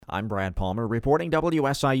I'm Brad Palmer reporting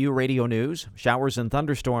WSIU Radio News. Showers and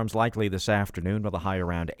thunderstorms likely this afternoon with a high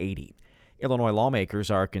around 80. Illinois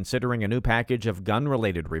lawmakers are considering a new package of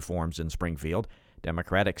gun-related reforms in Springfield.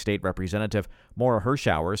 Democratic State Representative Maura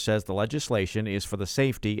Hirschauer says the legislation is for the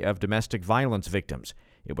safety of domestic violence victims.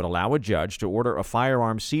 It would allow a judge to order a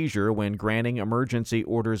firearm seizure when granting emergency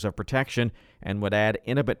orders of protection and would add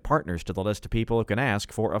intimate partners to the list of people who can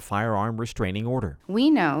ask for a firearm restraining order.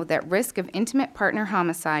 We know that risk of intimate partner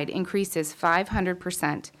homicide increases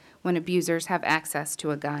 500% when abusers have access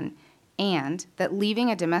to a gun, and that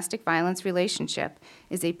leaving a domestic violence relationship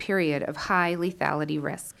is a period of high lethality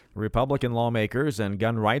risk. Republican lawmakers and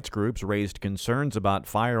gun rights groups raised concerns about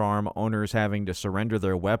firearm owners having to surrender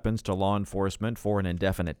their weapons to law enforcement for an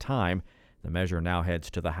indefinite time. The measure now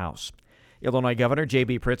heads to the House. Illinois Governor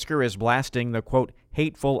J.B. Pritzker is blasting the, quote,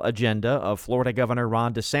 hateful agenda of Florida Governor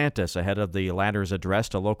Ron DeSantis ahead of the latter's address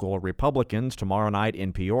to local Republicans tomorrow night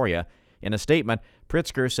in Peoria. In a statement,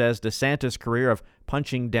 Pritzker says DeSantis' career of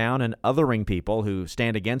punching down and othering people who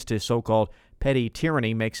stand against his so-called petty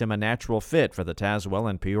tyranny makes him a natural fit for the Tazewell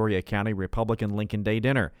and Peoria County Republican Lincoln Day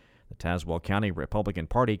dinner. The Tazewell County Republican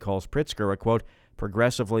Party calls Pritzker a, quote,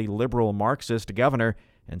 progressively liberal Marxist governor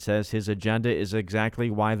and says his agenda is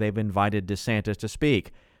exactly why they've invited DeSantis to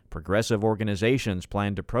speak. Progressive organizations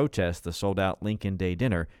plan to protest the sold-out Lincoln Day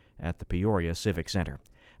dinner at the Peoria Civic Center.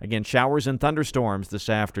 Again, showers and thunderstorms this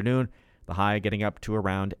afternoon, the high getting up to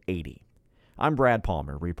around 80. I'm Brad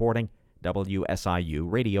Palmer reporting WSIU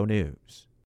Radio News.